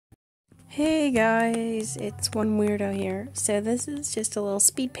Hey guys, it's one weirdo here. So this is just a little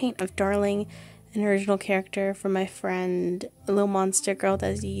speed paint of Darling, an original character from my friend Little Monster Girl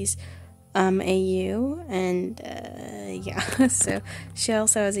Desi's AU, and yeah, so she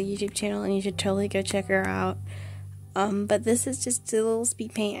also has a YouTube channel and you should totally go check her out. But this is just a little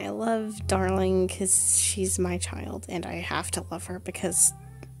speed paint. I love Darling because she's my child and I have to love her because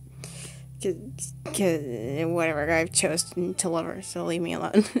whatever, I've chosen to love her, so leave me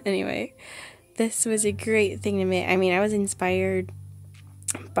alone. Anyway, this was a great thing to make. I mean, I was inspired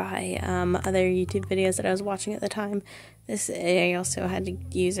by other YouTube videos that I was watching at the time. I also had to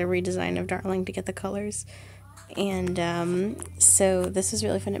use a redesign of Darling to get the colors. And so this was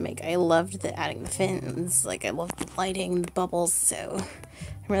really fun to make. I loved adding the fins, like I loved the lighting, the bubbles, so I'm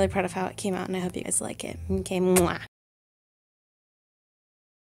really proud of how it came out and I hope you guys like it. Okay, mwah.